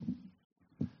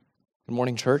Good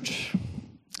morning, church.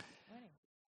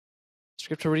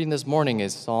 Scripture reading this morning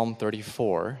is Psalm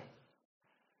 34.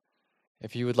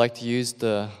 If you would like to use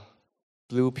the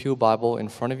Blue Pew Bible in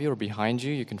front of you or behind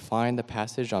you, you can find the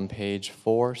passage on page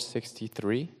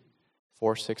 463.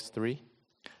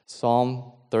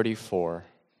 Psalm 34.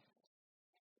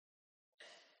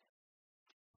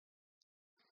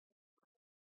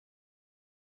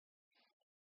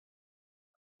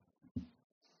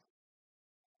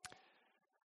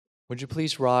 Would you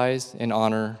please rise in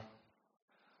honor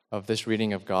of this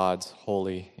reading of God's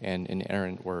holy and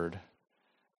inerrant word?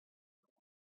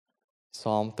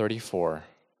 Psalm 34.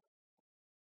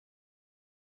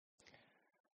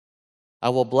 I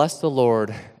will bless the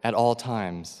Lord at all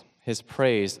times. His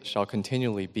praise shall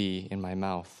continually be in my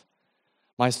mouth.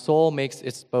 My soul makes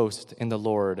its boast in the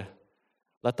Lord.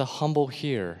 Let the humble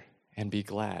hear and be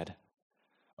glad.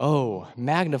 Oh,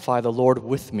 magnify the Lord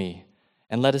with me,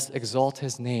 and let us exalt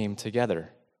his name together.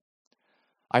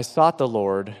 I sought the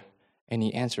Lord, and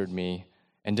he answered me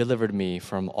and delivered me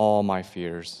from all my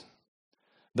fears.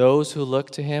 Those who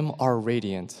look to him are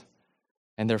radiant,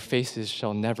 and their faces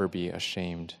shall never be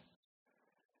ashamed.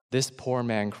 This poor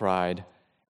man cried,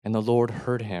 and the Lord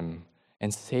heard him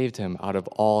and saved him out of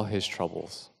all his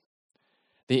troubles.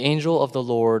 The angel of the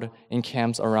Lord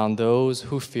encamps around those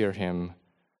who fear him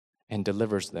and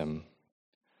delivers them.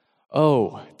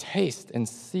 Oh, taste and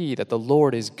see that the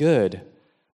Lord is good.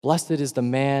 Blessed is the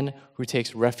man who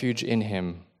takes refuge in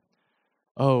him.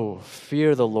 Oh,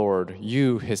 fear the Lord,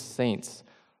 you his saints,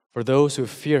 for those who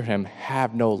fear him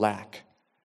have no lack.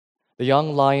 The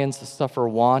young lions suffer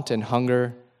want and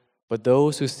hunger, but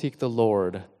those who seek the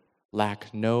Lord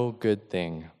lack no good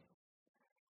thing.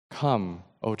 Come,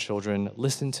 O children,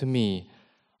 listen to me.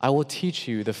 I will teach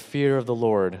you the fear of the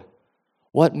Lord.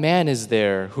 What man is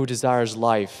there who desires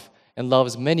life and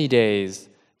loves many days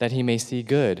that he may see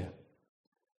good?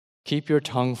 Keep your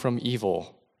tongue from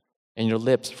evil and your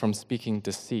lips from speaking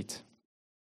deceit.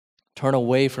 Turn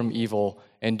away from evil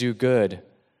and do good.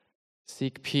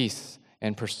 Seek peace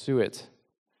and pursue it.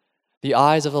 The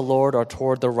eyes of the Lord are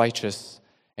toward the righteous,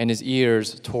 and his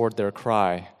ears toward their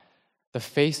cry. The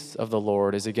face of the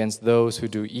Lord is against those who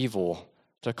do evil,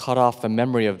 to cut off the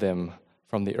memory of them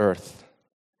from the earth.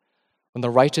 When the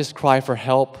righteous cry for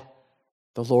help,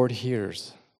 the Lord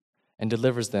hears and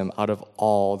delivers them out of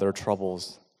all their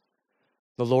troubles.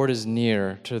 The Lord is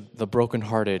near to the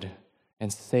brokenhearted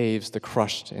and saves the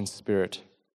crushed in spirit.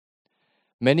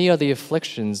 Many are the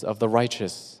afflictions of the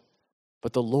righteous,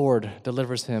 but the Lord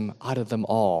delivers him out of them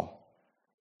all.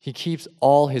 He keeps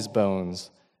all his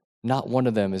bones, not one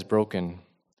of them is broken.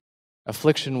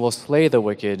 Affliction will slay the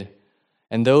wicked,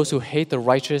 and those who hate the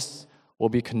righteous will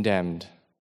be condemned.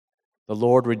 The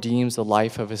Lord redeems the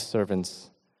life of his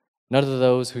servants. None of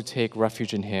those who take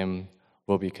refuge in him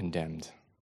will be condemned.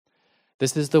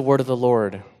 This is the word of the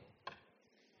Lord. You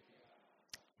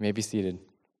may be seated.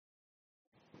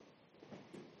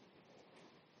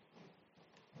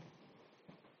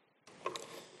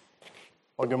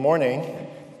 Well, good morning.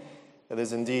 It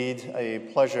is indeed a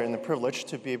pleasure and a privilege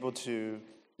to be able to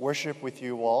worship with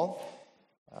you all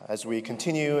as we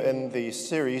continue in the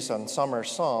series on summer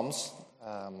psalms.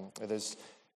 It is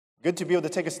good to be able to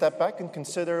take a step back and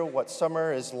consider what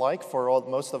summer is like for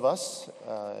most of us,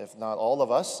 if not all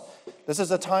of us. This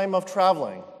is a time of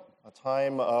traveling, a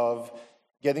time of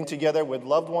getting together with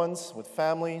loved ones, with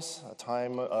families, a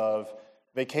time of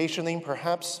vacationing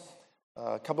perhaps.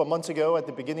 A couple of months ago at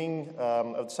the beginning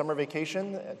of summer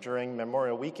vacation, during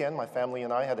Memorial Weekend, my family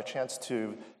and I had a chance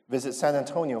to visit San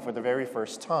Antonio for the very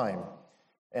first time.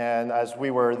 And as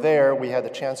we were there, we had a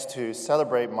chance to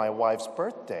celebrate my wife's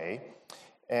birthday.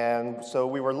 And so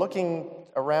we were looking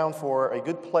around for a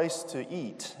good place to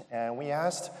eat. And we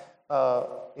asked, her,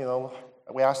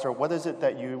 what is it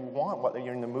that you want? What are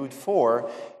you in the mood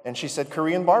for? And she said,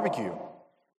 Korean barbecue.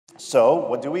 So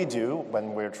what do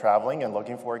when we're traveling and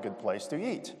looking for a good place to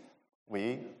eat?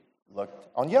 We looked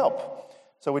on Yelp.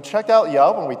 So we checked out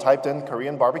Yelp and we typed in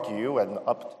Korean barbecue, and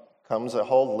up comes a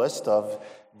whole list of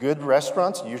good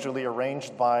restaurants, usually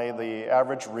arranged by the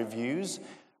average reviews.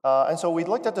 And so we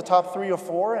looked at the top 3 or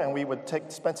 4, and we would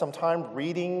spend some time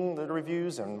reading the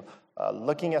reviews and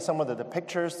looking at some of the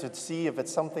pictures to see if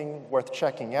it's something worth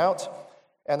checking out.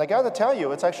 And I got to tell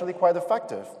you, it's actually quite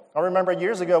effective. I remember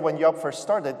years ago when Yelp first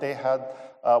started, they had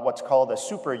what's called a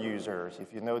super user.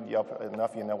 If you know Yelp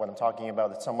enough, you know what I'm talking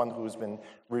about. It's someone who's been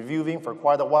reviewing for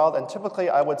quite a while. And typically,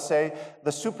 I would say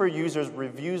the super users'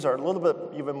 reviews are a little bit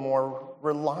even more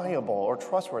reliable or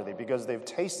trustworthy because they've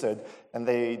tasted and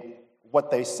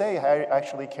what they say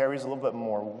actually carries a little bit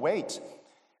more weight.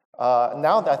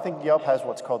 Now I think Yelp has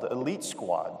what's called the Elite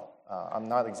Squad. I'm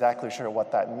not exactly sure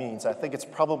what that means. I think it's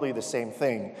probably the same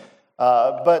thing.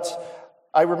 But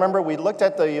I remember we looked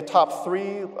at the top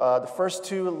three. The first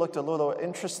two looked a little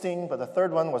interesting, but the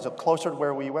third one was closer to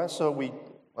where we went, so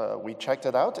we checked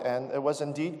it out, and it was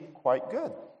indeed quite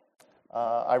good.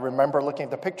 I remember looking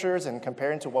at the pictures and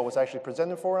comparing to what was actually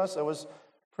presented for us. It was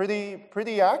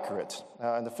pretty accurate,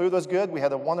 and the food was good. We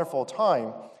had a wonderful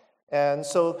time, and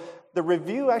so the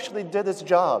review actually did its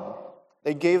job.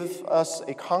 They gave us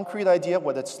a concrete idea of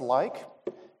what it's like,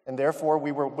 and therefore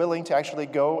we were willing to actually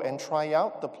go and try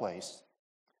out the place.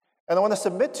 And I want to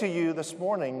submit to you this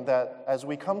morning that as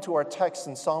we come to our text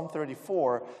in Psalm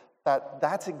 34,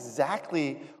 that's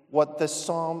exactly what this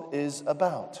psalm is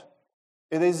about.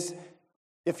 It is,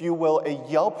 if you will, a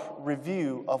Yelp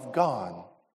review of God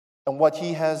and what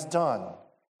he has done.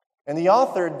 And the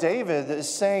author, David, is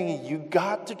saying, you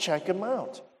got to check him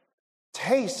out.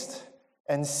 Taste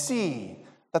and see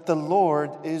that the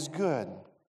Lord is good.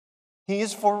 He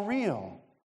is for real.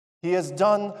 He has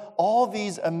done all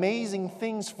these amazing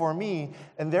things for me,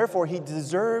 and therefore he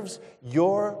deserves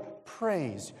your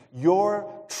praise,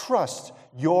 your trust,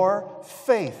 your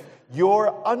faith,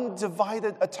 your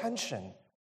undivided attention.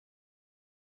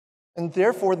 And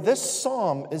therefore, this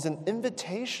psalm is an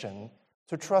invitation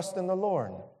to trust in the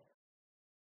Lord.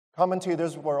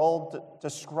 Commentators will all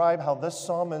describe how this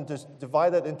psalm is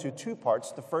divided into two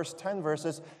parts. The first 10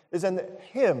 verses is a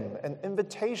hymn, an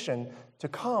invitation to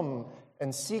come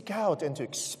and seek out and to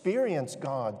experience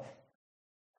God.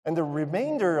 And the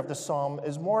remainder of the psalm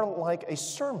is more like a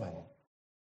sermon,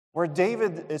 where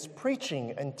David is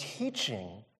preaching and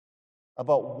teaching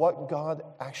about what God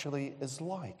actually is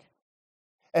like.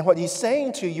 And what he's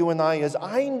saying to you and I is,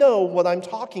 I know what I'm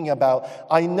talking about.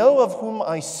 I know of whom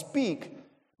I speak,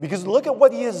 because look at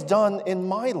what he has done in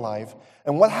my life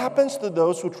and what happens to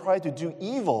those who try to do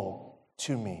evil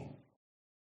to me.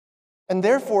 And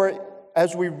therefore,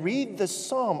 as we read this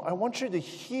psalm, I want you to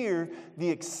hear the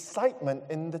excitement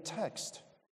in the text.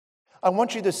 I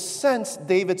want you to sense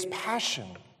David's passion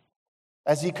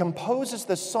as he composes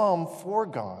the psalm for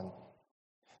God.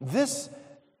 This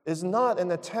is not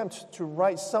an attempt to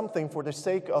write something for the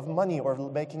sake of money or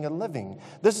making a living.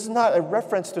 This is not a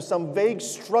reference to some vague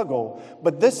struggle,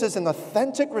 but this is an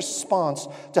authentic response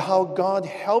to how God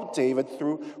helped David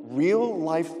through real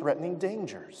life-threatening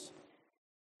dangers.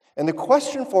 And the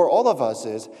question for all of us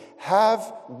is,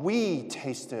 have we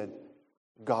tasted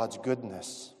God's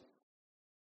goodness?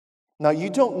 Now,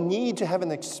 you don't need to have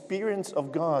an experience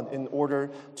of God in order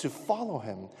to follow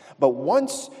him. But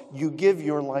once you give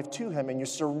your life to him and you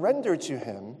surrender to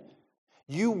him,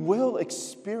 you will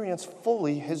experience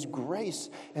fully his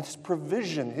grace and his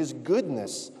provision, his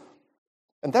goodness.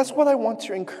 And that's what I want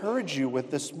to encourage you with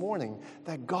this morning,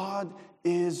 that God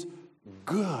is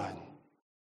good.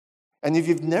 And if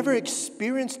you've never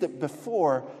experienced it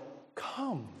before,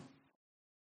 come.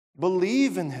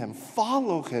 Believe in him,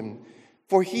 follow him.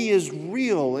 For he is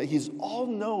real, he's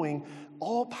all-knowing,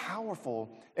 all-powerful,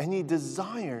 and he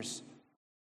desires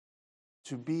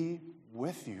to be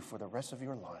with you for the rest of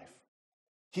your life.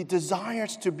 He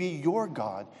desires to be your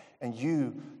God and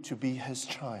you to be his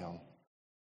child.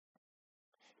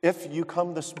 If you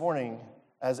come this morning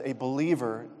as a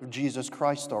believer of Jesus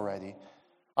Christ already,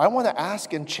 I want to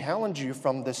ask and challenge you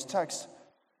from this text,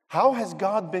 how has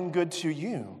God been good to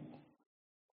you?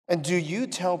 And do you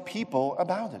tell people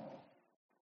about it?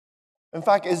 In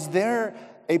fact, is there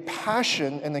a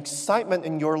passion and excitement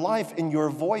in your life, in your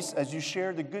voice, as you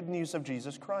share the good news of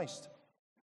Jesus Christ?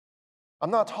 I'm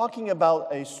not talking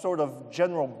about a sort of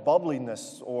general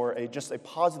bubbliness or just a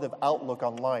positive outlook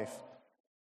on life.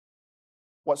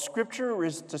 What Scripture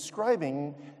is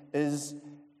describing is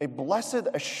a blessed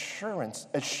assurance,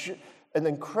 an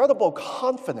incredible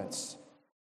confidence,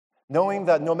 knowing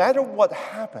that no matter what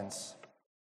happens,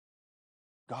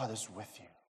 God is with you.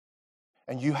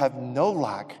 And you have no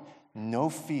lack, no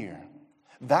fear.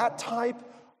 That type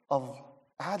of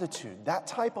attitude, that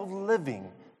type of living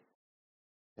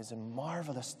is a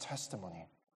marvelous testimony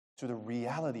to the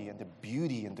reality and the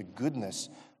beauty and the goodness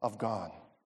of God.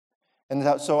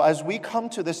 And so as we come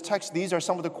to this text, these are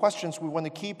some of the questions we want to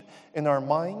keep in our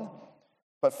mind.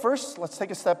 But first, let's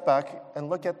take a step back and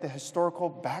look at the historical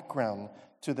background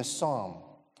to the psalm.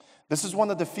 This is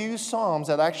one of the few psalms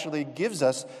that actually gives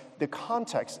us the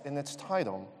context in its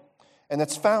title. And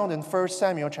it's found in 1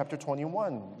 Samuel chapter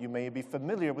 21. You may be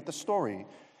familiar with the story.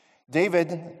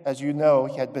 David, as you know,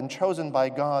 he had been chosen by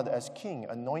God as king,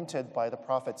 anointed by the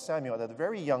prophet Samuel at a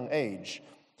very young age.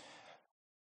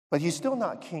 But he's still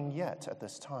not king yet at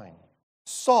this time.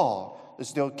 Saul is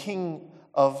still king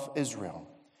of Israel.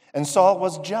 And Saul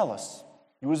was jealous.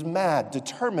 He was mad,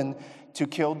 determined to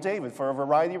kill David for a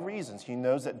variety of reasons. He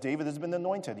knows that David has been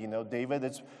anointed. David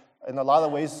is, in a lot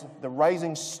of ways, the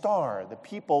rising star. The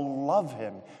people love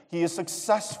him. He is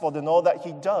successful in all that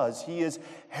he does. He is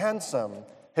handsome.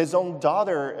 His own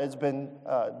daughter has been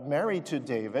married to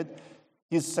David.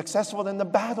 He's successful in the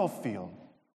battlefield.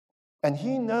 And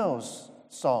he knows,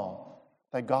 Saul,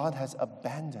 that God has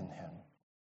abandoned him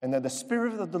and that the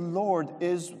Spirit of the Lord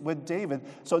is with David.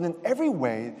 So in every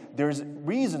way, there's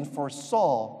reason for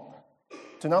Saul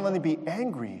to not only be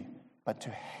angry, but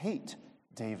to hate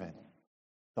David,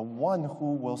 the one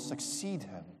who will succeed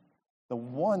him, the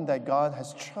one that God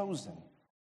has chosen.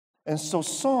 And so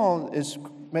Saul is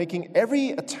making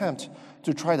every attempt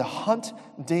to try to hunt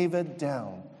David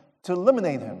down, to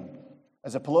eliminate him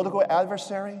as a political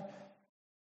adversary,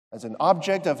 as an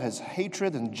object of his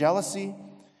hatred and jealousy.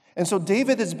 And so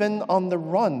David has been on the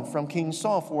run from King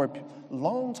Saul for a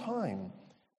long time.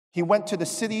 He went to the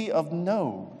city of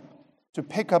Nob to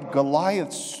pick up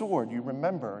Goliath's sword. You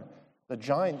remember the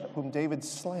giant whom David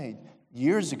slayed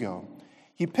years ago.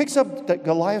 He picks up the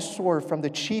Goliath's sword from the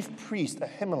chief priest,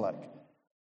 Ahimelech.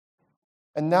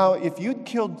 And now, if you'd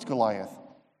killed Goliath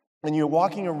and you're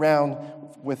walking around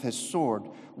with his sword,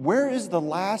 where is the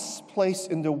last place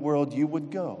in the world you would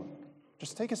go?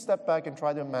 Just take a step back and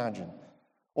try to imagine.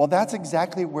 Well, that's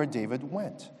exactly where David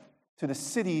went, to the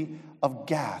city of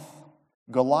Gath,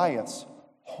 Goliath's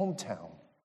hometown.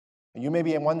 And you may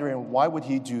be wondering, why would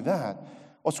he do that?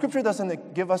 Well, Scripture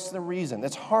doesn't give us the reason.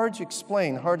 It's hard to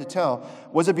explain, hard to tell.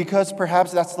 Was it because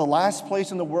perhaps that's the last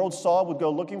place in the world Saul would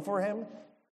go looking for him?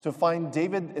 To find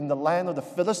David in the land of the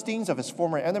Philistines, of his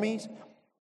former enemies?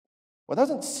 Well, it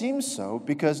doesn't seem so,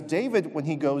 because David, when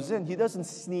he goes in, he doesn't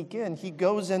sneak in. He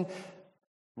goes in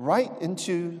right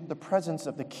into the presence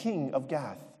of the king of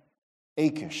Gath,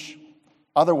 Achish,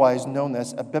 otherwise known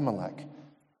as Abimelech.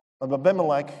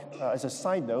 Abimelech, as a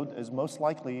side note, is most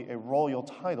likely a royal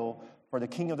title for the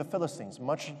king of the Philistines,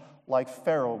 much like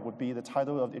Pharaoh would be the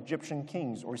title of Egyptian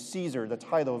kings, or Caesar, the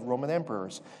title of Roman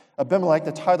emperors. Abimelech,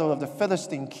 the title of the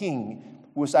Philistine king,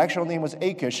 whose actual name was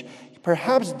Achish.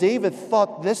 Perhaps David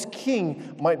thought this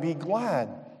king might be glad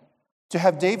to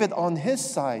have David on his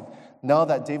side now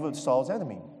that David was Saul's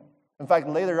enemy. In fact,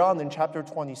 later on in chapter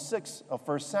 26 of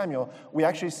 1 Samuel, we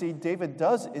actually see David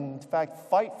does, in fact,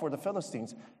 fight for the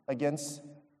Philistines against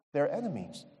their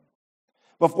enemies.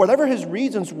 But whatever his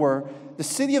reasons were, the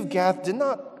city of Gath did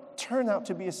not turn out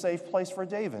to be a safe place for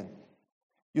David.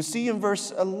 You see in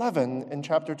verse 11 in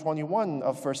chapter 21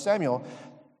 of 1 Samuel,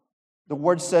 the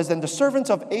word says, "Then the servants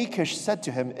of Achish said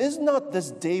to him, 'Is not this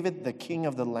David the king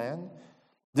of the land?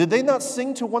 Did they not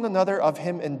sing to one another of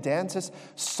him in dances?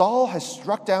 Saul has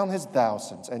struck down his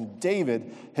thousands, and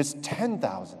David his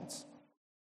 10,000s.'"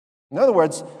 In other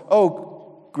words,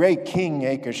 oh, great King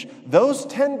Achish, those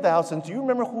 10,000, do you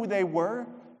remember who they were?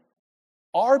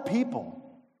 Our people,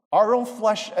 our own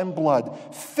flesh and blood,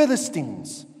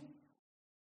 Philistines.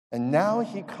 And now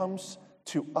he comes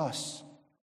to us.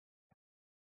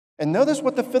 And notice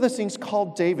what the Philistines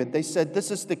called David. They said,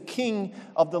 "This is the king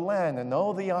of the land." And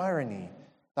oh, the irony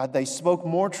that they spoke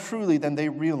more truly than they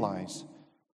realized.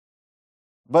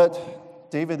 But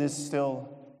David is still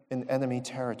in enemy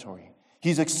territory.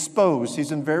 He's exposed.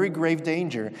 He's in very grave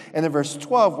danger. And in verse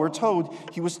 12, we're told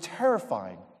he was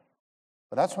terrified.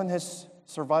 But that's when his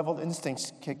survival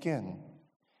instincts kick in.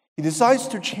 He decides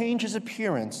to change his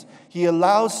appearance. He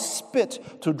allows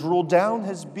spit to drool down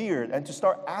his beard and to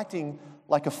start acting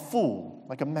like a fool,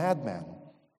 like a madman.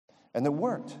 And it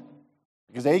worked.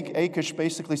 Because Achish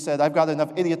basically said, "I've got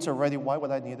enough idiots already. Why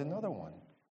would I need another one?"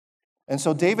 And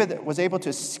so David was able to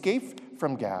escape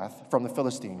from Gath, from the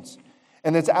Philistines.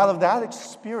 And it's out of that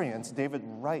experience David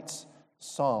writes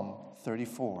Psalm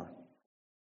 34.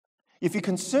 If you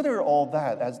consider all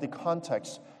that as the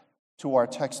context to our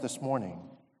text this morning,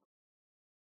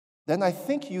 then I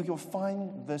think you'll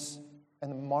find this a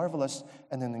marvelous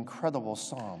and an incredible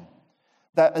psalm.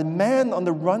 That a man on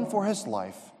the run for his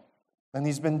life, and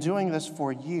he's been doing this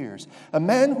for years, a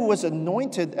man who was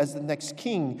anointed as the next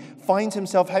king finds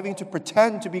himself having to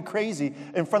pretend to be crazy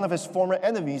in front of his former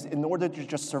enemies in order to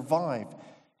just survive.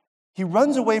 He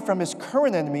runs away from his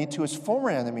current enemy to his former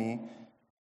enemy.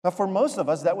 Now, for most of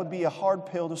us, that would be a hard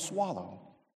pill to swallow.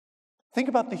 Think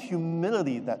about the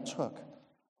humility that took,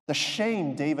 the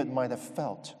shame David might have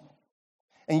felt.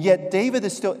 And yet David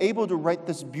is still able to write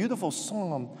this beautiful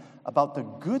psalm about the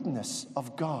goodness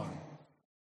of God.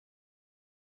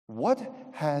 What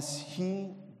has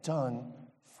he done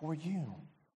for you?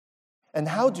 And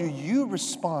how do you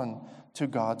respond to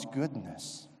God's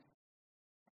goodness?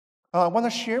 I want to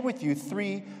share with you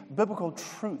 3 biblical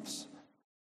truths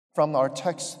from our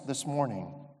text this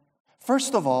morning.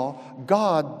 First of all,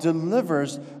 God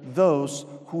delivers those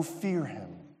who fear him.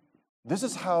 This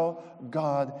is how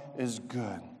God is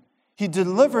good. He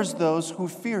delivers those who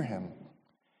fear him.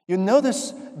 You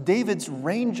notice David's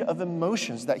range of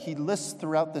emotions that he lists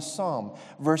throughout this psalm.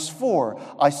 Verse 4,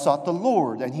 I sought the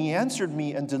Lord, and he answered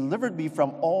me and delivered me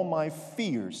from all my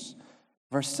fears.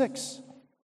 Verse 6,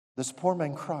 this poor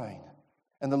man cried,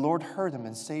 and the Lord heard him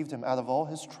and saved him out of all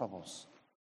his troubles.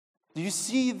 Do you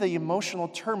see the emotional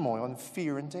turmoil and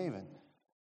fear in David?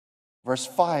 Verse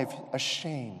 5,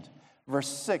 ashamed. Verse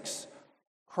 6,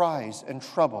 cries and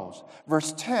troubles.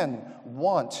 Verse 10,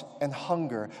 want and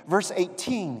hunger. Verse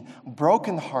 18,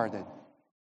 brokenhearted,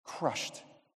 crushed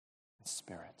in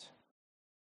spirit.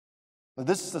 Now,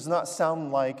 this does not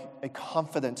sound like a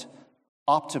confident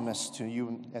optimist to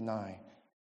you and I.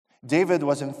 David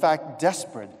was in fact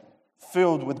desperate,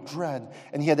 filled with dread,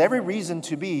 and he had every reason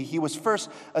to be. He was first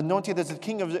anointed as the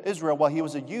king of Israel while he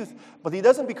was a youth, but he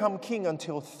doesn't become king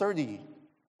until 30.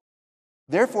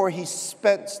 Therefore, he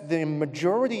spent the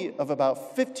majority of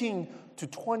about 15 to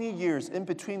 20 years in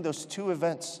between those two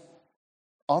events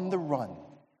on the run,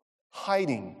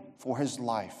 hiding for his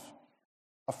life,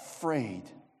 afraid,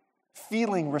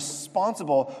 feeling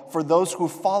responsible for those who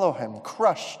follow him,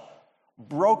 crushed,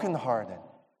 brokenhearted,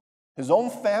 his own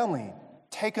family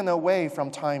taken away from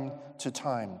time to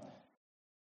time,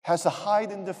 has to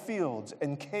hide in the fields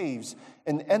and caves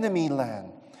in enemy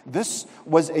land. This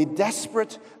was a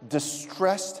desperate,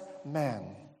 distressed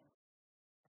man.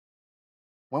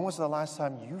 When was the last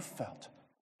time you felt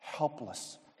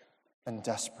helpless and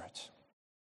desperate?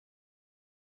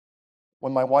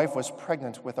 When my wife was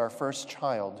pregnant with our first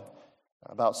child,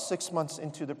 about 6 months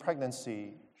into the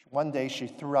pregnancy, one day she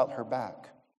threw out her back.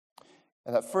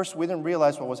 And at first we didn't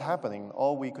realize what was happening.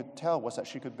 All we could tell was that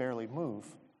she could barely move.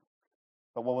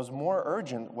 But what was more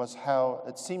urgent was how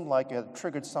it seemed like it had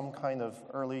triggered some kind of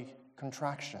early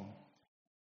contraction.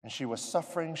 And she was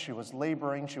suffering, she was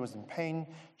laboring, she was in pain,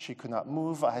 she could not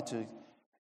move. I had to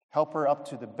help her up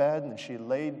to the bed, and she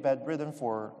laid bedridden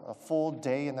for a full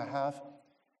day and a half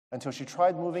until she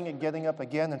tried moving and getting up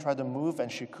again and tried to move,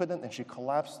 and she couldn't, and she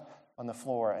collapsed on the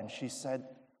floor, and she said,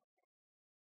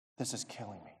 "This is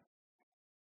killing me.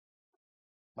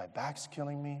 My back's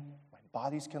killing me, my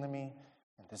body's killing me,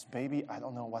 and this baby, I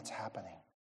don't know what's happening."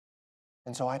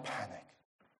 And so I panicked,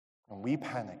 and we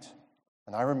panicked.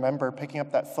 And I remember picking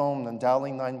up that phone and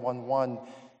dialing 911,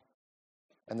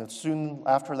 and then soon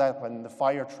after that, when the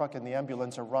fire truck and the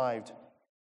ambulance arrived,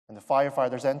 and the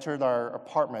firefighters entered our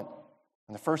apartment,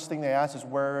 and the first thing they asked is,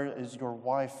 "Where is your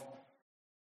wife?"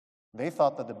 They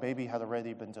thought that the baby had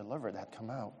already been delivered, had come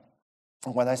out.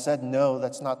 And when I said, "No,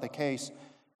 that's not the case,"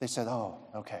 they said, "Oh,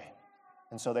 okay."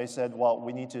 And so they said, "Well,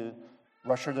 we need to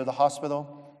rush her to the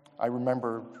hospital." I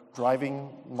remember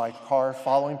driving my car,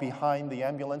 following behind the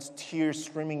ambulance, tears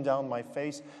streaming down my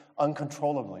face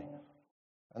uncontrollably.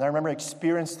 And I remember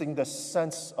experiencing this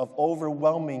sense of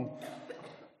overwhelming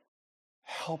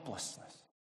helplessness.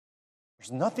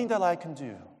 There's nothing that I can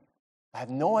do. I had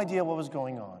no idea what was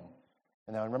going on.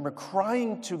 And I remember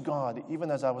crying to God even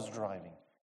as I was driving,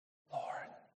 "Lord,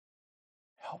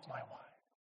 help my wife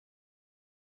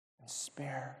and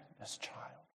spare this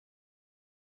child.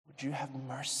 Would you have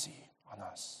mercy on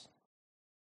us?"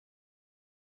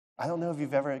 I don't know if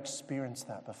you've ever experienced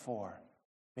that before.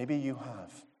 Maybe you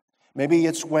have. Maybe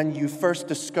it's when you first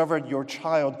discovered your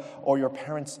child or your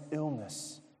parent's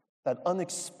illness, that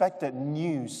unexpected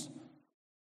news.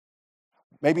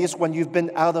 Maybe it's when you've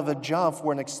been out of a job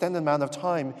for an extended amount of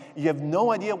time. You have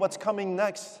no idea what's coming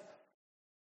next.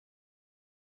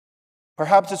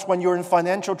 Perhaps it's when you're in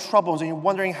financial troubles and you're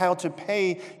wondering how to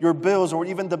pay your bills or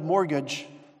even the mortgage.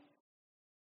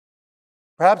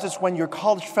 Perhaps it's when your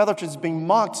college fellowship is being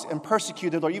mocked and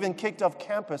persecuted or even kicked off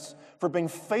campus for being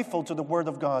faithful to the Word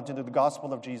of God, to the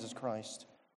gospel of Jesus Christ.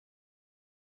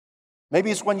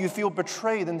 Maybe it's when you feel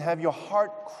betrayed and have your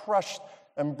heart crushed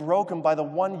and broken by the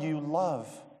one you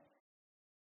love.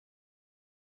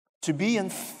 To be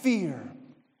in fear,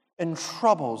 in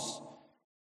troubles,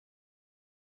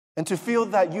 and to feel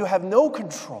that you have no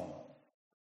control,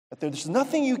 that there's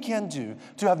nothing you can do,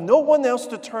 to have no one else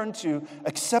to turn to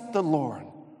except the Lord.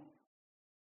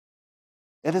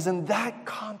 It is in that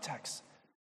context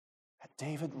that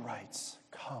David writes,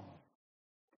 "Come,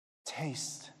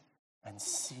 taste and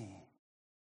see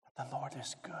that the Lord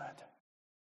is good.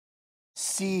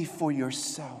 See for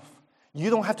yourself." You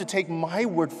don't have to take my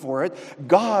word for it.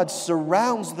 God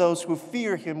surrounds those who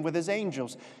fear him with his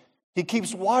angels. He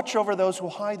keeps watch over those who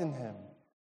hide in him.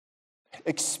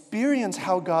 Experience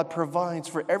how God provides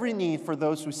for every need for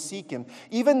those who seek him.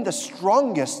 Even the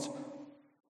strongest,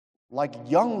 like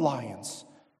young lions,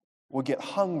 will get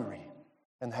hungry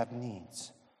and have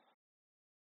needs.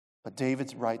 But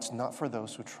David writes, not for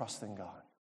those who trust in God.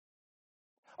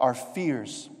 Our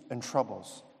fears and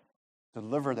troubles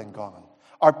delivered and gone.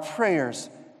 Our prayers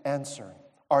answered.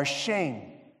 Our shame,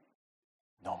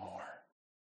 no more.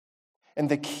 And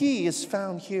the key is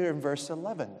found here in verse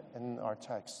 11 in our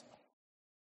text.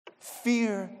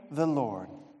 Fear the Lord.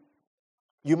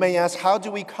 You may ask, how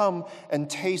do we come and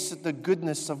taste the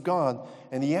goodness of God?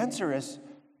 And the answer is,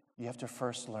 you have to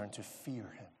first learn to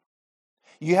fear Him.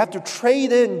 You have to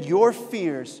trade in your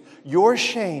fears, your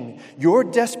shame, your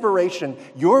desperation,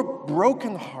 your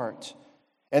broken heart,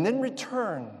 and in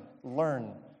return,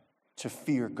 learn to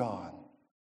fear God.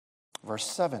 Verse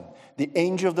 7, the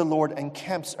angel of the Lord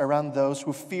encamps around those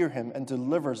who fear Him and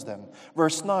delivers them.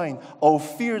 Verse 9, oh,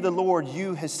 fear the Lord,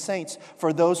 you His saints,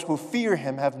 for those who fear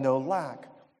Him have no lack.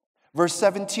 Verse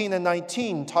 17 and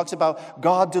 19 talks about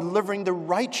God delivering the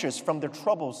righteous from their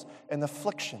troubles and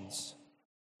afflictions.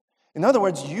 In other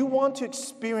words, you want to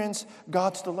experience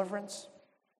God's deliverance?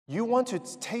 You want to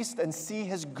taste and see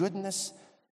His goodness?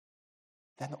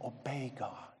 Then obey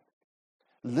God.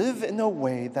 Live in a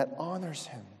way that honors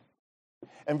Him.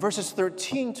 And verses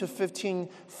 13 to 15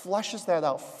 fleshes that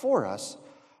out for us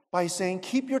by saying,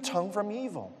 keep your tongue from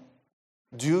evil.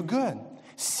 Do good.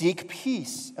 Seek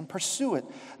peace and pursue it.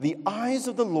 The eyes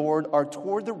of the Lord are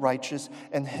toward the righteous,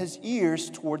 and His ears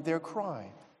toward their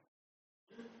cry.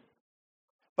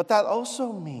 But that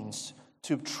also means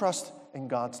to trust in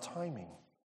God's timing.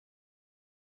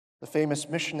 The famous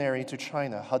missionary to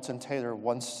China, Hudson Taylor,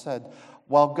 once said,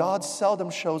 while God seldom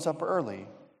shows up early,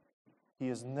 He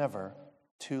is never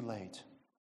too late.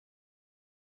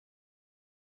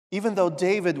 Even though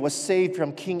David was saved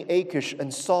from King Achish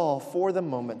and Saul for the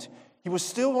moment, he was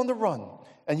still on the run,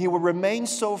 and he would remain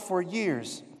so for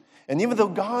years. And even though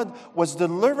God was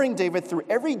delivering David through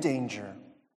every danger,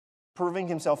 proving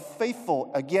Himself faithful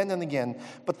again and again,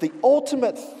 but the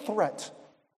ultimate threat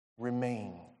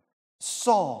remained.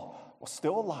 Saul was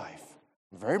still alive,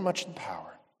 very much in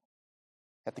power.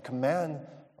 At the command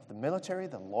of the military,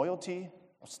 the loyalty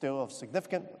of still a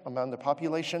significant amount of the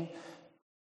population.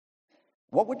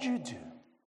 What would you do?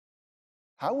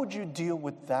 How would you deal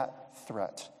with that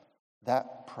threat,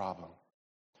 that problem?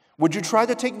 Would you try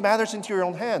to take matters into your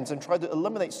own hands and try to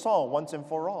eliminate Saul once and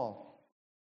for all?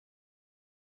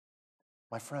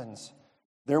 My friends,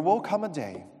 there will come a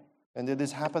day, and it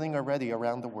is happening already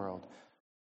around the world,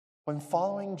 when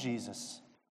following Jesus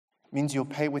means you'll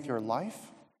pay with your life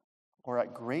or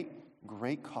at great,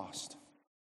 great cost.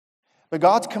 But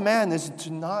God's command is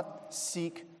to not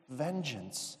seek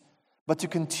vengeance, but to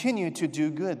continue to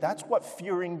do good. That's what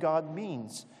fearing God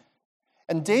means.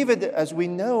 And David, as we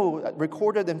know,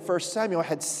 recorded in 1 Samuel,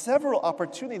 had several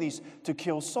opportunities to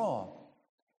kill Saul.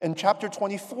 In chapter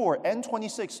 24 and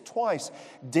 26, twice,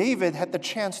 David had the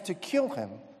chance to kill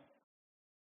him.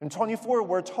 In 24,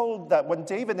 we're told that when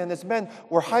David and his men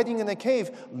were hiding in a cave,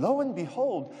 lo and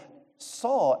behold,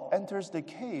 Saul enters the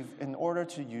cave in order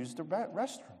to use the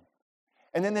restroom.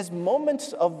 And in his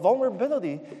moments of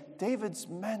vulnerability, David's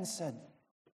men said,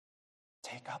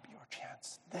 take up your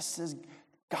chance. This is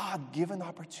God-given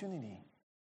opportunity.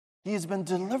 He has been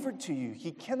delivered to you.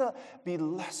 He cannot be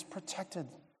less protected.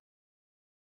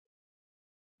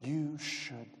 You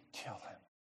should kill him.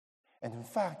 And in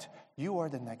fact, you are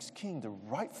the next king, the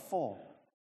rightful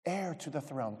heir to the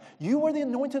throne. You are the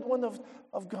anointed one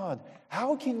of God.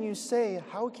 How can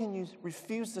you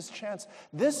refuse this chance?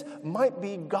 This might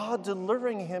be God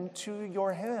delivering him to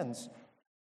your hands.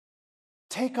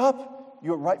 Take up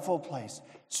your rightful place.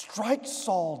 Strike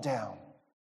Saul down.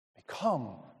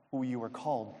 Become who you were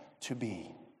called to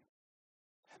be.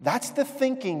 That's the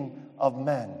thinking of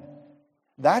men.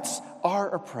 That's our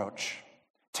approach.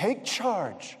 Take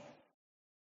charge.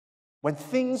 When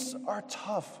things are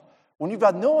tough, when you've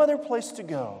got no other place to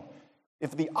go,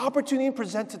 if the opportunity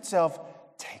presents itself,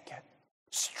 take it.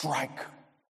 Strike.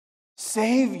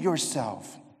 Save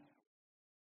yourself.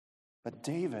 But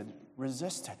David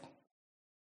resisted.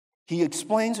 He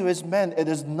explained to his men, it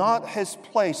is not his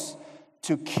place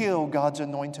to kill God's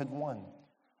anointed one.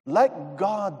 Let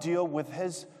God deal with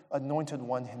his anointed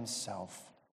one himself.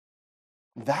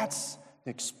 That's the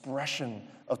expression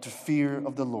of the fear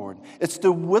of the Lord. It's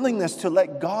the willingness to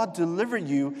let God deliver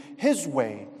you His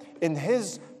way, in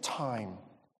His time.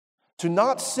 To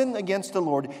not sin against the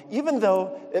Lord, even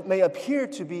though it may appear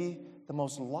to be the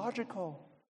most logical,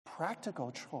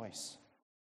 practical choice.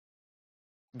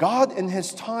 God in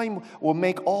His time will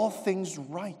make all things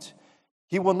right.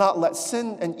 He will not let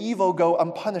sin and evil go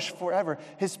unpunished forever.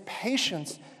 His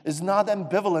patience is not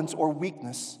ambivalence or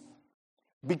weakness.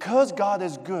 Because God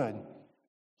is good,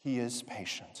 He is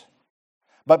patient.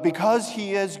 But because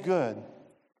he is good,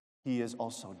 he is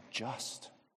also just.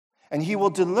 And he will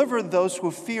deliver those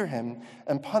who fear him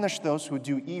and punish those who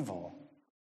do evil,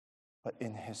 but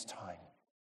in his time,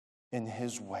 in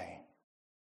his way.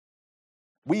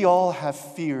 We all have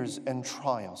fears and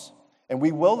trials, and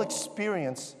we will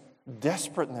experience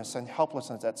desperateness and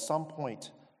helplessness at some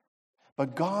point.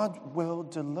 But God will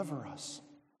deliver us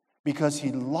because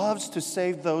he loves to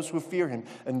save those who fear him.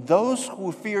 And those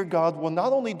who fear God will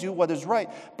not only do what is right,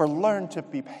 but learn to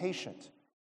be patient,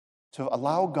 to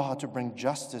allow God to bring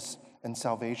justice and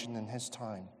salvation in his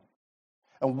time.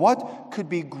 And what could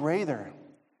be greater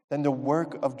than the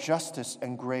work of justice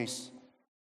and grace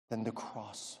than the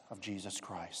cross of Jesus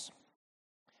Christ?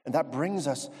 And that brings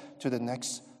us to the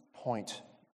next point,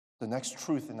 the next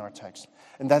truth in our text,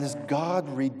 and that is God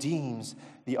redeems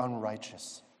the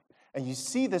unrighteous. And you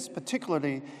see this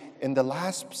particularly in the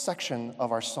last section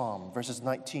of our psalm, verses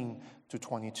 19 to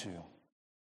 22.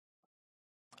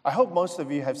 I hope most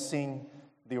of you have seen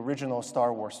the original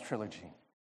Star Wars trilogy,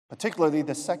 particularly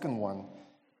the second one,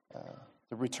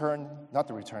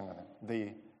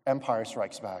 The Empire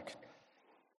Strikes Back.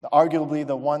 Arguably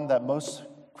the one that most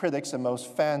critics and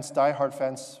most fans, diehard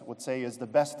fans, would say is the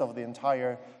best of the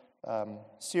entire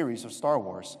series of Star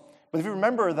Wars. But if you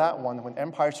remember that one, when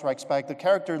Empire Strikes Back, the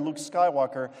character Luke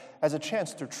Skywalker has a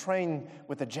chance to train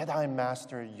with the Jedi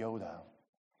Master Yoda.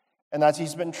 And as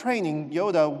he's been training,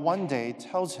 Yoda one day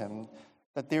tells him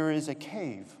that there is a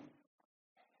cave.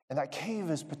 And that cave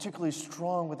is particularly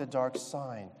strong with a dark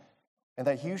sign, and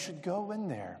that you should go in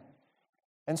there.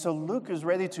 And so Luke is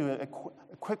ready to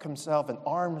equip himself and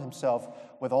arm himself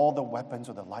with all the weapons,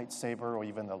 or the lightsaber, or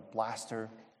even the blaster.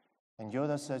 And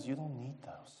Yoda says, you don't need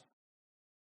those.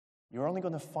 You're only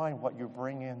going to find what you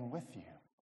bring in with you.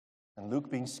 And Luke,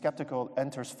 being skeptical,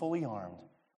 enters fully armed,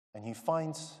 and he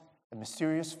finds a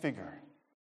mysterious figure,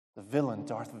 the villain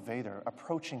Darth Vader,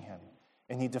 approaching him.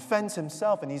 And he defends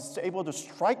himself, and he's able to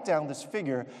strike down this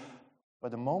figure.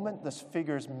 But the moment this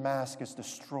figure's mask is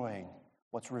destroyed,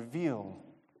 what's revealed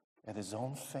is his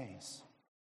own face.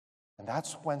 And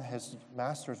that's when his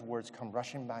master's words come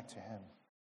rushing back to him,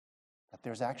 that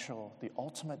there's the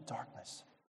ultimate darkness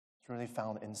is really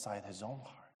found inside his own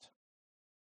heart.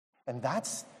 And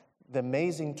that's the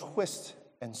amazing twist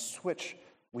and switch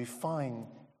we find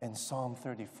in Psalm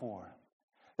 34.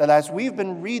 That as we've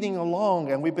been reading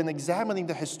along and we've been examining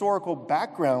the historical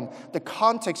background, the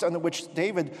context under which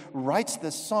David writes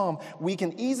this psalm, we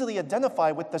can easily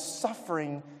identify with the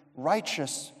suffering,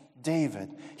 righteous David.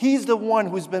 He's the one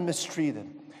who's been mistreated.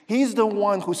 He's the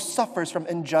one who suffers from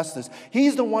injustice.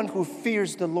 He's the one who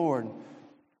fears the Lord.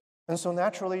 And so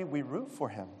naturally, we root for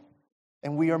him.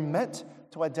 And we are meant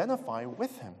to identify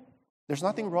with him. There's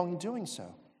nothing wrong in doing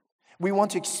so. We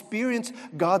want to experience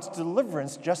God's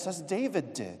deliverance just as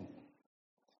David did.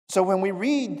 So when we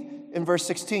read in verse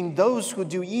 16, those who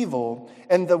do evil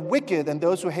and the wicked and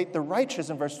those who hate the righteous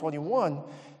in verse 21,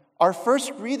 our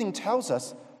first reading tells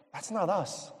us that's not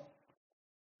us.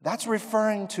 That's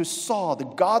referring to Saul, the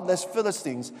godless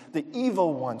Philistines, the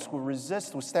evil ones who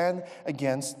resist, who stand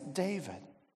against David.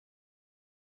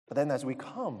 But then as we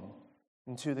come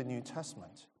into the New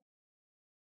Testament,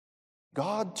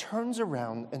 God turns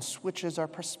around and switches our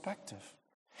perspective.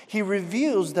 He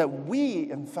reveals that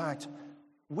we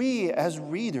as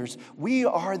readers, we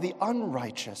are the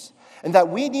unrighteous, and that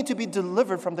we need to be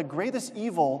delivered from the greatest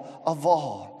evil of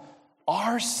all,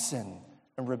 our sin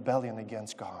and rebellion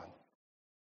against God.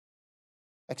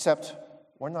 Except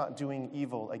we're not doing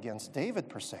evil against David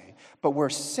per se, but we're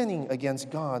sinning against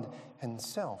God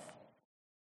himself.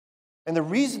 And the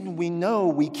reason we know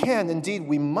we can, indeed,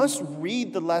 we must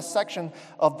read the last section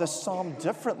of the psalm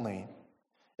differently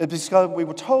is because we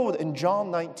were told in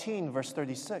John 19, verse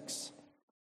 36,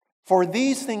 for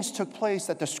these things took place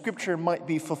that the scripture might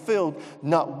be fulfilled,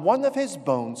 not one of his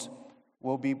bones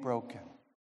will be broken.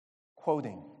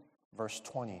 Quoting verse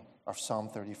 20 of Psalm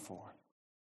 34.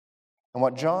 And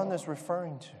what John is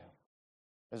referring to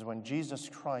is when Jesus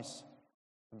Christ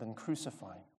had been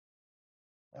crucified.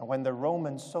 And when the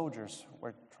Roman soldiers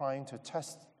were trying to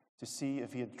test to see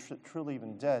if he had truly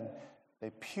been dead, they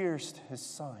pierced his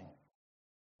side.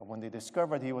 But when they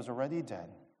discovered he was already dead,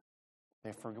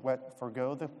 they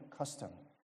forgo the custom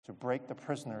to break the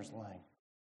prisoner's leg.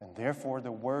 And therefore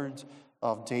the words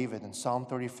of David in Psalm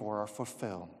 34 are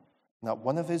fulfilled. Not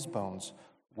one of his bones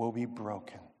will be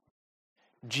broken.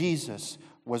 Jesus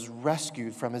was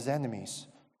rescued from his enemies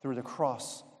through the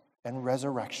cross and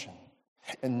resurrection.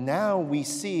 And now we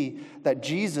see that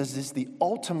Jesus is the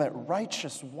ultimate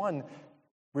righteous one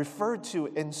referred to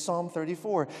in Psalm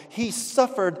 34. He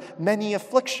suffered many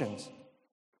afflictions,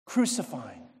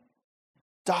 crucified,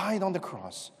 died on the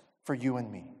cross for you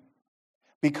and me,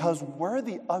 because we're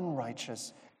the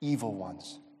unrighteous, evil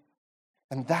ones.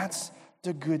 And that's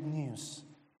the good news,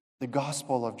 the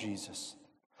gospel of Jesus,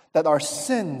 that our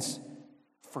sins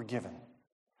forgiven,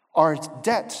 our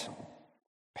debt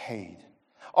paid,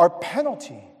 our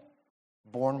penalty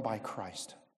borne by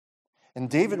Christ. And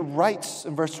David writes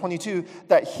in verse 22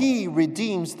 that he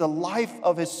redeems the life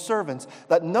of his servants,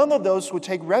 that none of those who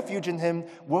take refuge in him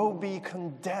will be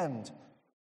condemned.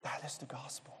 That is the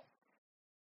gospel.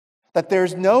 That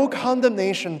there's no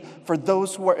condemnation for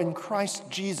those who are in Christ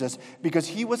Jesus because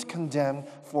he was condemned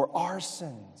for our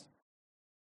sins.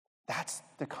 That's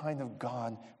the kind of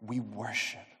God we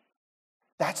worship.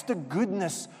 That's the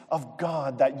goodness of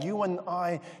God that you and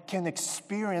I can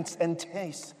experience and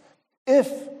taste if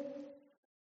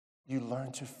you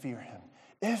learn to fear him,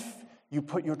 if you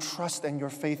put your trust and your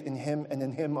faith in him and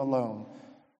in him alone.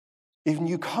 If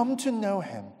you come to know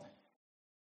him,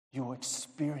 you will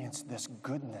experience this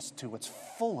goodness to its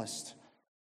fullest.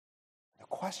 The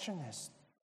question is,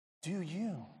 do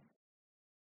you?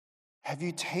 Have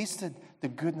you tasted the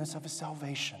goodness of his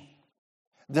salvation?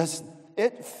 Does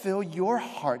it fill your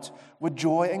heart with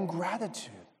joy and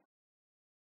gratitude?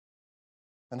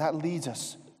 And that leads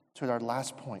us to our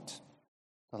last point,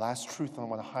 the last truth I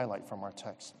want to highlight from our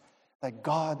text, that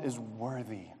God is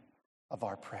worthy of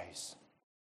our praise.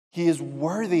 He is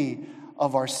worthy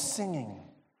of our singing,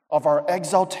 of our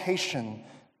exaltation.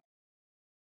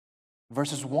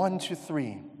 Verses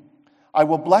 1-3. I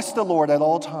will bless the Lord at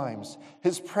all times.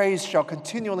 His praise shall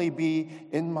continually be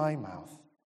in my mouth.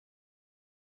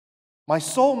 My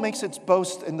soul makes its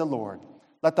boast in the Lord.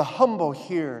 Let the humble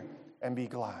hear and be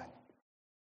glad.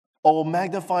 Oh,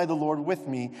 magnify the Lord with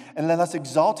me, and let us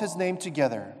exalt his name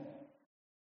together.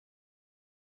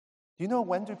 Do you know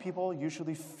when do people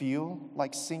usually feel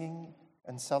like singing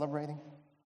and celebrating?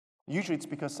 Usually it's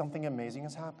because something amazing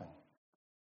has happened.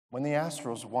 When the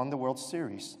Astros won the World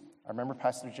Series, I remember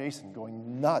Pastor Jason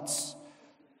going nuts.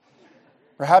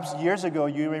 Perhaps years ago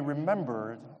you may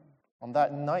remember on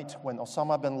that night when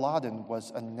Osama bin Laden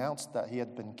was announced that he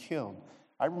had been killed.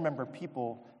 I remember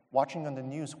people watching on the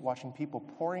news, watching people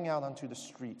pouring out onto the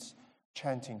streets,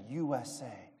 chanting,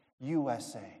 USA,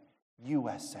 USA,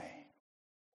 USA.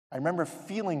 I remember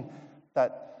feeling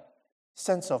that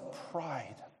sense of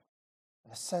pride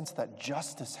and a sense that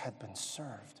justice had been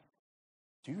served.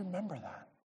 Do you remember that?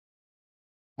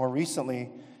 More recently,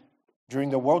 during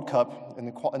the World Cup, in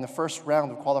the first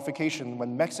round of qualification,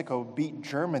 when Mexico beat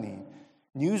Germany,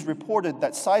 news reported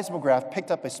that seismograph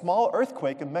picked up a small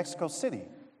earthquake in Mexico City.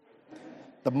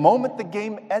 The moment the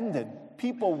game ended,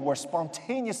 people were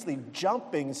spontaneously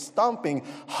jumping, stomping,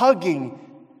 hugging,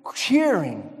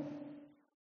 cheering.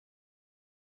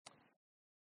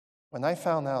 When I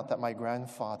found out that my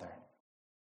grandfather,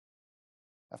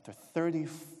 after 30,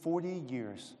 40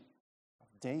 years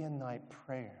of day and night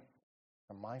prayer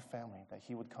for my family, that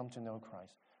he would come to know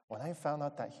Christ, when I found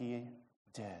out that he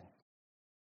did,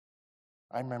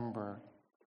 I remember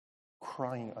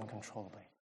crying uncontrollably.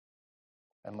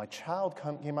 And my child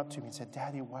came up to me and said,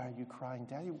 Daddy, why are you crying?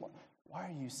 Daddy, why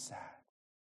are you sad?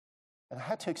 And I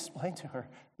had to explain to her,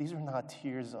 these are not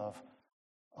tears of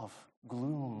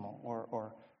gloom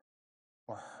or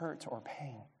hurt or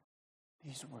pain.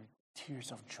 These were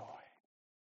tears of joy.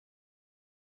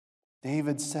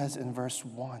 David says in verse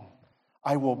 1,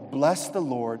 I will bless the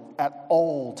Lord at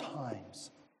all times.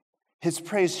 His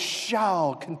praise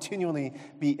shall continually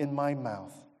be in my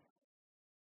mouth.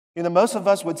 You know, most of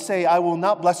us would say, I will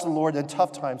not bless the Lord in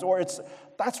tough times, or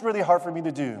that's really hard for me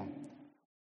to do.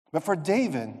 But for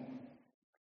David,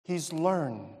 he's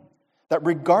learned that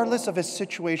regardless of his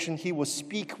situation, he will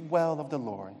speak well of the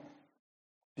Lord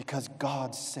because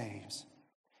God saves.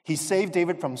 He saved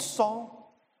David from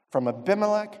Saul, from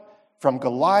Abimelech, from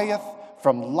Goliath,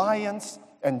 from lions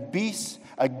and beasts,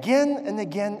 again and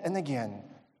again and again.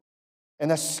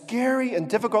 And as scary and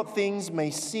difficult things may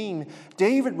seem,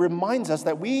 David reminds us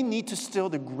that we need to still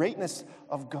the greatness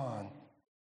of God.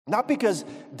 Not because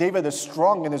David is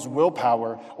strong in his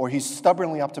willpower or he's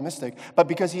stubbornly optimistic, but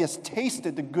because he has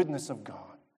tasted the goodness of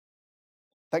God.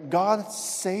 That God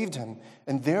saved him,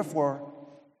 and therefore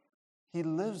he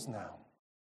lives now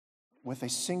with a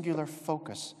singular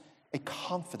focus, a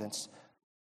confidence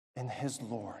in his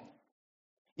Lord.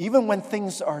 Even when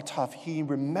things are tough, he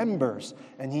remembers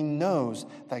and he knows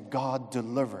that God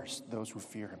delivers those who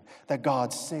fear him, that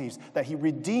God saves, that he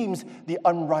redeems the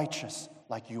unrighteous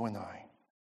like you and I.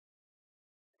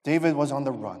 David was on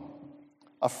the run,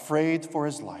 afraid for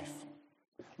his life,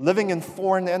 living in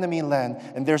foreign enemy land,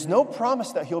 and there's no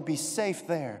promise that he'll be safe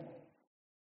there.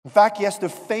 In fact, he has to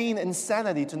feign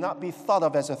insanity to not be thought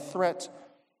of as a threat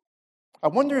I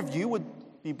wonder if you would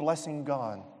be blessing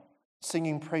God,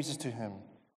 singing praises to Him,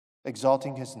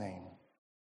 exalting His name.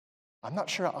 I'm not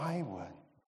sure I would.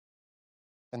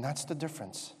 And that's the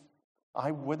difference.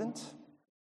 I wouldn't,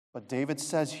 but David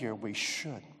says here we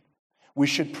should. We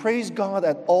should praise God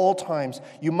at all times.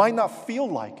 You might not feel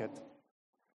like it,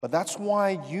 but that's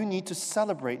why you need to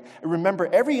celebrate and remember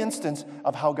every instance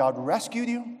of how God rescued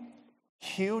you,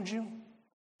 healed you,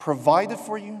 provided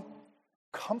for you,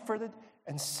 comforted,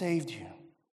 and saved you.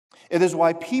 It is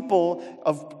why the people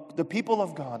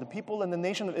of God, the people in the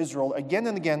nation of Israel, again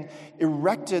and again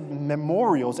erected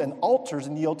memorials and altars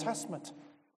in the Old Testament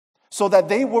so that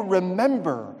they will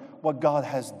remember what God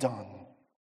has done.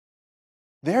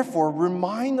 Therefore,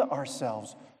 remind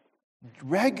ourselves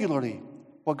regularly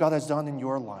what God has done in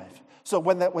your life. So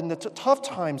when the tough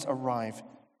times arrive,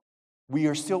 we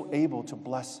are still able to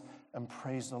bless and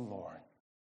praise the Lord.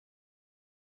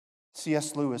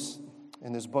 C.S. Lewis,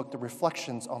 in his book, The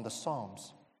Reflections on the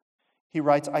Psalms, he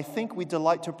writes, I think we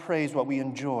delight to praise what we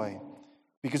enjoy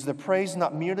because the praise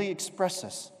not merely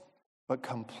expresses, but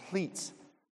completes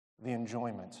the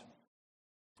enjoyment.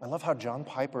 I love how John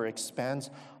Piper expands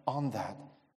on that.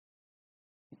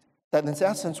 That in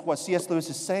essence, what C.S. Lewis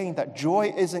is saying, that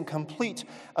joy isn't complete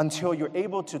until you're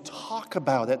able to talk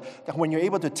about it, that when you're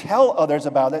able to tell others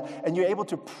about it, and you're able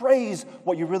to praise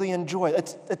what you really enjoy.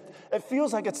 It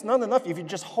feels like it's not enough if you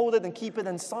just hold it and keep it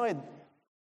inside.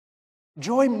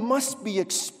 Joy must be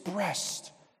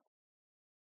expressed.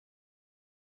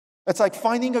 It's like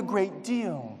finding a great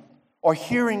deal, or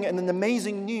hearing an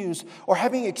amazing news, or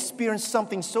having experienced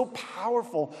something so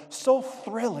powerful, so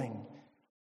thrilling.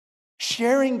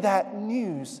 Sharing that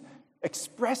news,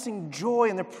 expressing joy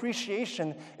and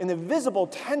appreciation in a visible,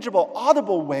 tangible,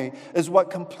 audible way is what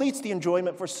completes the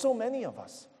enjoyment for so many of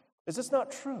us. Is this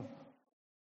not true?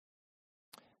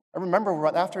 I remember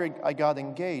right after I got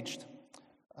engaged,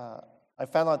 I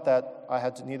found out that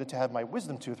I needed to have my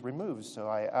wisdom tooth removed, so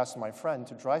I asked my friend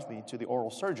to drive me to the oral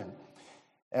surgeon.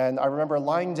 And I remember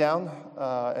lying down,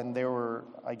 and there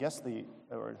was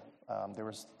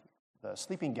the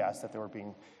sleeping gas that they were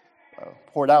being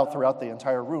poured out throughout the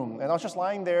entire room. And I was just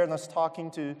lying there, and I was talking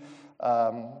to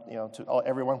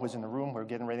everyone who was in the room who were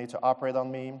getting ready to operate on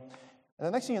me. And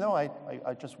the next thing you know, I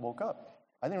just woke up.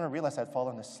 I didn't even realize I'd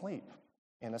fallen asleep.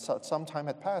 And some time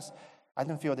had passed. I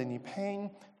didn't feel any pain.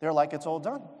 They're like, it's all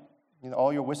done.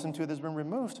 All your wisdom tooth has been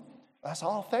removed. I said,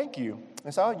 oh, thank you.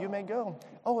 And so, you may go.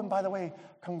 Oh, and by the way,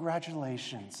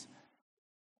 congratulations.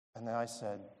 And then I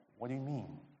said, what do you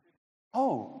mean?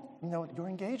 Oh, your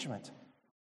engagement.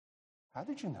 How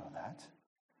did you know that?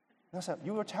 And I said,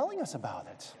 you were telling us about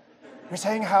it. You're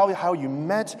saying how you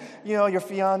met, your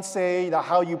fiance,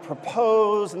 how you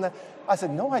proposed. And I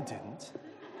said, no, I didn't.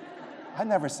 I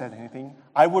never said anything.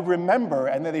 I would remember,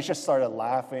 and then they just started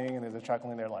laughing, and they were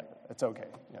chuckling. They're like, it's okay.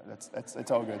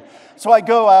 It's all good. So I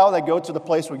go to the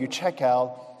place where you check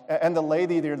out, and the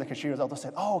lady there, the cashier, also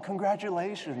said, oh,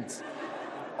 congratulations.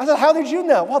 I said, how did you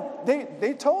know? Well,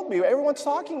 they told me. Everyone's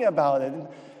talking about it. And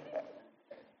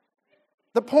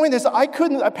the point is, I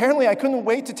couldn't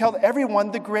wait to tell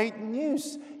everyone the great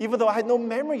news, even though I had no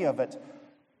memory of it.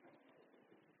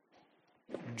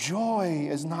 Joy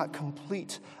is not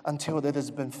complete until it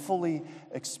has been fully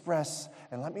expressed.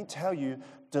 And let me tell you,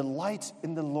 delight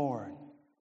in the Lord.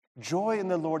 Joy in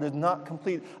the Lord is not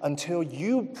complete until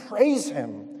you praise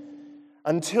Him,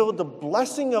 until the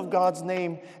blessing of God's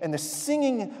name and the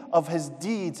singing of His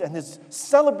deeds and His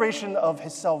celebration of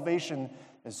His salvation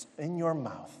is in your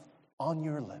mouth, on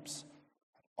your lips,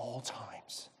 at all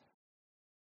times.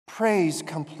 Praise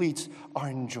completes our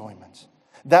enjoyment.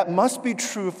 That must be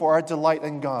true for our delight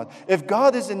in God. If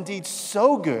God is indeed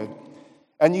so good,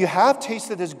 and you have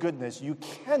tasted His goodness, you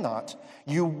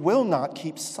will not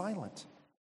keep silent.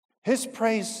 His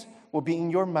praise will be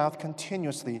in your mouth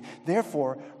continuously.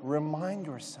 Therefore, remind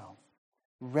yourself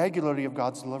regularly of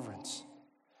God's deliverance.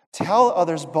 Tell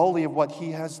others boldly of what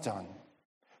He has done.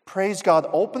 Praise God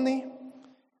openly,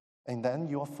 and then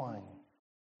you'll find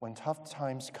when tough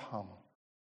times come,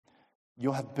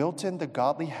 you'll have built in the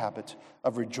godly habit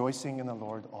of rejoicing in the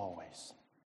Lord always.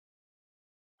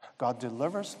 God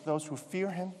delivers those who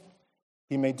fear Him.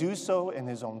 He may do so in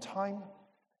His own time.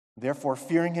 Therefore,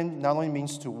 fearing Him not only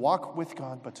means to walk with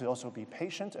God, but to also be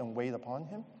patient and wait upon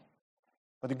Him.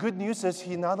 But the good news is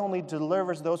He not only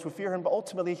delivers those who fear Him, but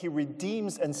ultimately He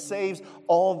redeems and saves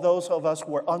all those of us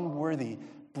who are unworthy,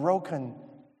 broken,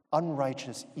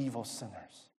 unrighteous, evil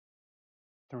sinners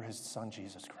through His Son,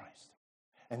 Jesus Christ.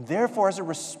 And therefore, as a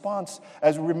response,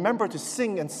 as we remember to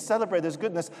sing and celebrate His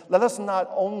goodness, let us not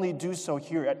only do so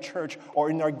here at church or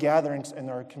in our gatherings, in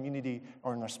our community,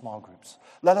 or in our small groups.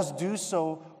 Let us do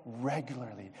so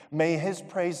regularly. May His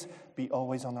praise be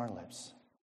always on our lips.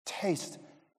 Taste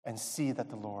and see that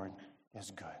the Lord is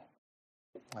good.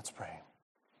 Let's pray.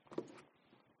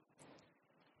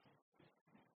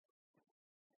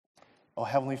 Oh,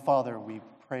 Heavenly Father, we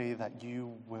pray that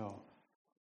you will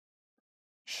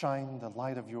shine the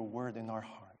light of your word in our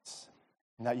hearts,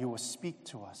 and that you will speak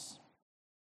to us,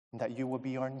 and that you will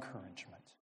be our encouragement.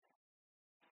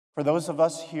 For those of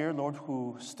us here, Lord,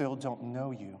 who still don't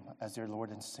know you as their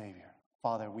Lord and Savior,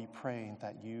 Father, we pray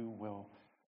that you will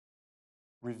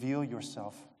reveal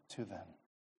yourself to them,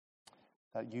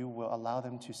 that you will allow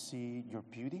them to see your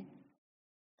beauty,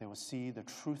 they will see the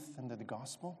truth in the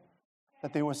gospel,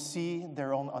 that they will see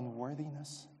their own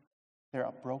unworthiness, their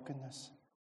brokenness,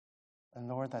 and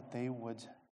Lord, that they would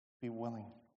be willing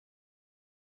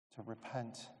to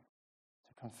repent,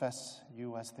 to confess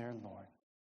you as their Lord.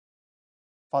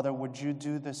 Father, would you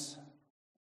do this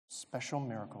special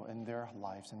miracle in their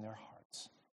lives, in their hearts?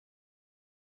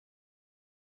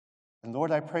 And Lord,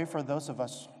 I pray for those of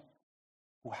us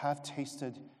who have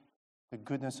tasted the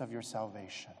goodness of your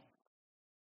salvation.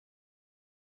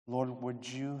 Lord, would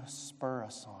you spur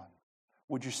us on?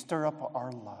 Would you stir up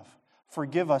our love?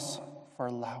 Forgive us for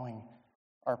allowing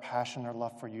our passion, our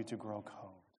love for you to grow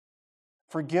cold.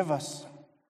 Forgive us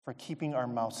for keeping our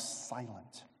mouths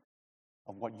silent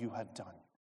of what you have done.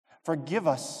 Forgive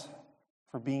us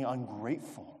for being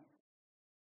ungrateful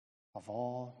of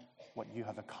all what you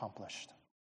have accomplished.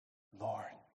 Lord,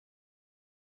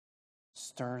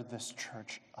 stir this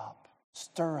church up.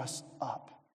 Stir us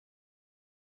up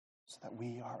so that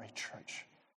we are a church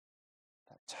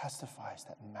that testifies,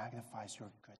 that magnifies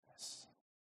your goodness,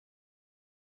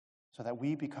 so that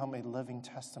we become a living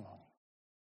testimony.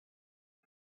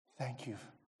 Thank you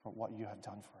for what you have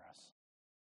done for us.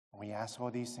 And we ask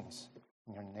all these things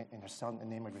in the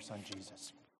name of your Son,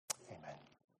 Jesus. Amen.